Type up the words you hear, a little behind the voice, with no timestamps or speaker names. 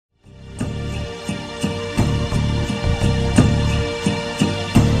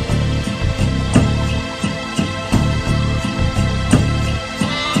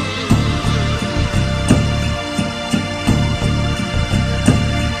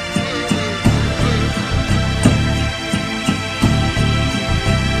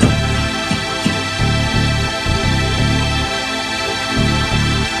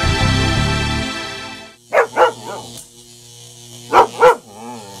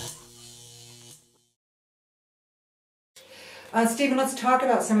Stephen, let's talk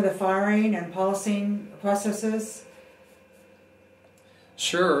about some of the firing and polishing processes.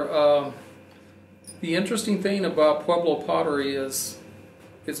 Sure. The interesting thing about Pueblo pottery is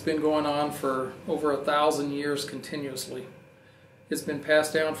it's been going on for over 1,000 years continuously. It's been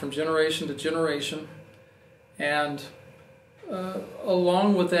passed down from generation to generation, and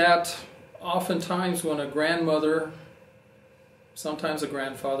along with that, oftentimes when a grandmother, sometimes a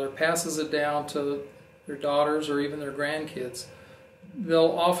grandfather, passes it down to their daughters or even their grandkids,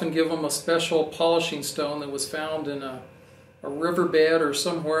 they'll often give them a special polishing stone that was found in a riverbed or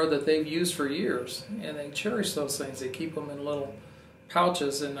somewhere that they've used for years, and they cherish those things. They keep them in little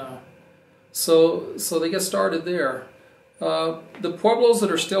pouches, and so they get started there. The Pueblos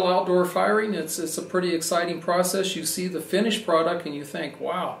that are still outdoor firing, it's a pretty exciting process. You see the finished product and you think,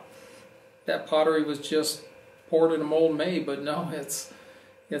 wow, that pottery was just poured in a mold and made, but no, it's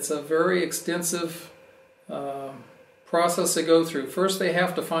a very extensive process they go through. First they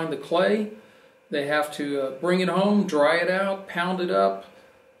have to find the clay, they have to bring it home, dry it out, pound it up,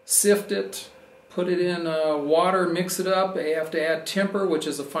 sift it, put it in water, mix it up. They have to add temper, which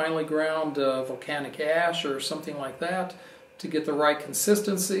is a finely ground volcanic ash or something like that, to get the right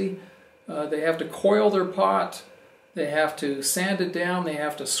consistency. They have to coil their pot, they have to sand it down, they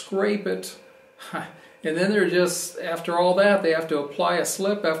have to scrape it, and then they're just, after all that, they have to apply a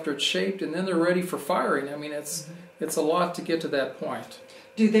slip after it's shaped, and then they're ready for firing. I mean, it's a lot to get to that point.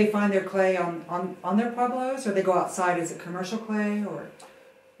 Do they find their clay on their Pueblos, or they go outside? Is it commercial clay, or?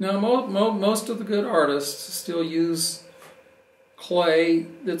 No, most of the good artists still use clay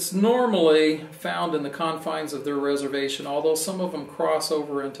that's normally found in the confines of their reservation, although some of them cross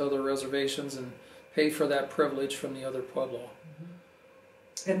over into other reservations and pay for that privilege from the other Pueblo.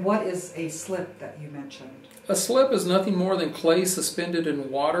 And what is a slip that you mentioned? A slip is nothing more than clay suspended in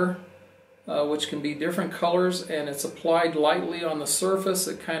water, which can be different colors, and it's applied lightly on the surface.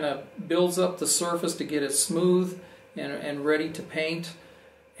 It kind of builds up the surface to get it smooth and ready to paint.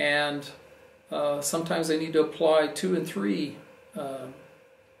 And sometimes they need to apply 2 and 3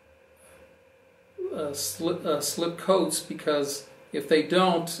 slip coats, because if they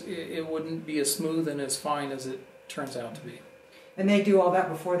don't, it wouldn't be as smooth and as fine as it turns out to be. And they do all that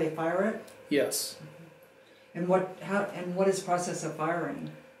before they fire it? Yes. And what is the process of firing?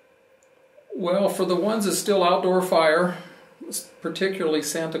 Well, for the ones that still outdoor fire, particularly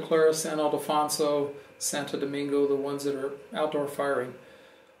Santa Clara, San Ildefonso, Santo Domingo, the ones that are outdoor firing,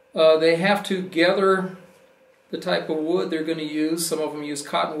 they have to gather the type of wood they're going to use. Some of them use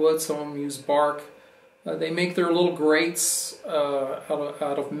cottonwood, some of them use bark. They make their little grates out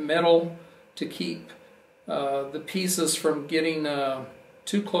of metal to keep the pieces from getting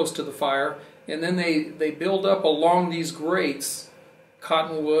too close to the fire. And then they build up along these grates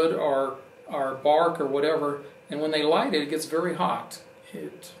cottonwood or bark or whatever, and when they light it, it gets very hot.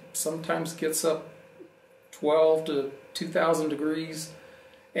 It sometimes gets up 12 to 2,000 degrees.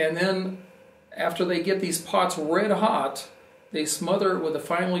 And then after they get these pots red hot, they smother it with a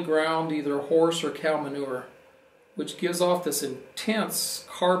finely ground either horse or cow manure, which gives off this intense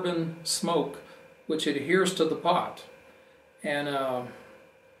carbon smoke which adheres to the pot. And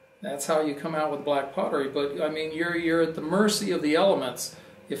that's how you come out with black pottery. But I mean, you're at the mercy of the elements.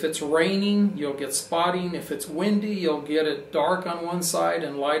 If it's raining, you'll get spotting. If it's windy, you'll get it dark on one side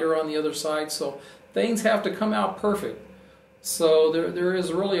and lighter on the other side. So things have to come out perfect. So there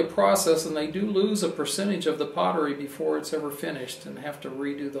is really a process, and they do lose a percentage of the pottery before it's ever finished and have to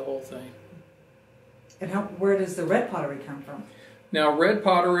redo the whole thing. And where does the red pottery come from? Now, red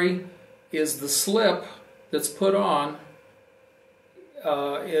pottery is the slip that's put on.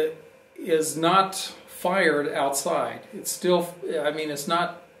 It is not fired outside. It's still, I mean, it's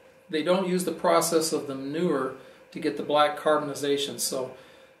not, they don't use the process of the manure to get the black carbonization. So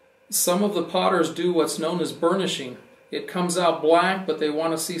some of the potters do what's known as burnishing. It comes out black, but they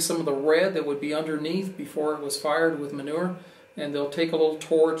want to see some of the red that would be underneath before it was fired with manure, and they'll take a little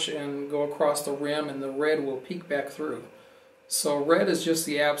torch and go across the rim, and the red will peek back through. So red is just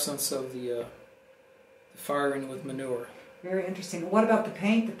the absence of the firing with manure. Very interesting. What about the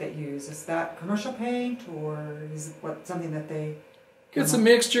paint that they use? Is that commercial paint, or is it something that they... It's a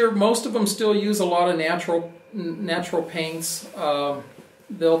mixture. Most of them still use a lot of natural paints.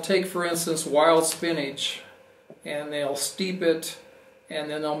 They'll take, for instance, wild spinach, and they'll steep it, and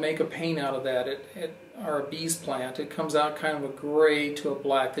then they'll make a paint out of that, or a bee's plant. It comes out kind of a gray to a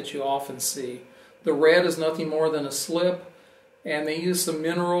black that you often see. The red is nothing more than a slip, and they use some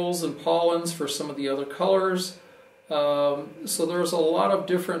minerals and pollens for some of the other colors. So there's a lot of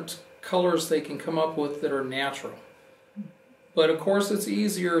different colors they can come up with that are natural. But of course it's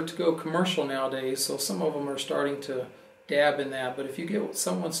easier to go commercial nowadays, so some of them are starting to dab in that. But if you get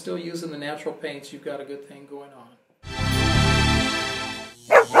someone still using the natural paints, you've got a good thing going on.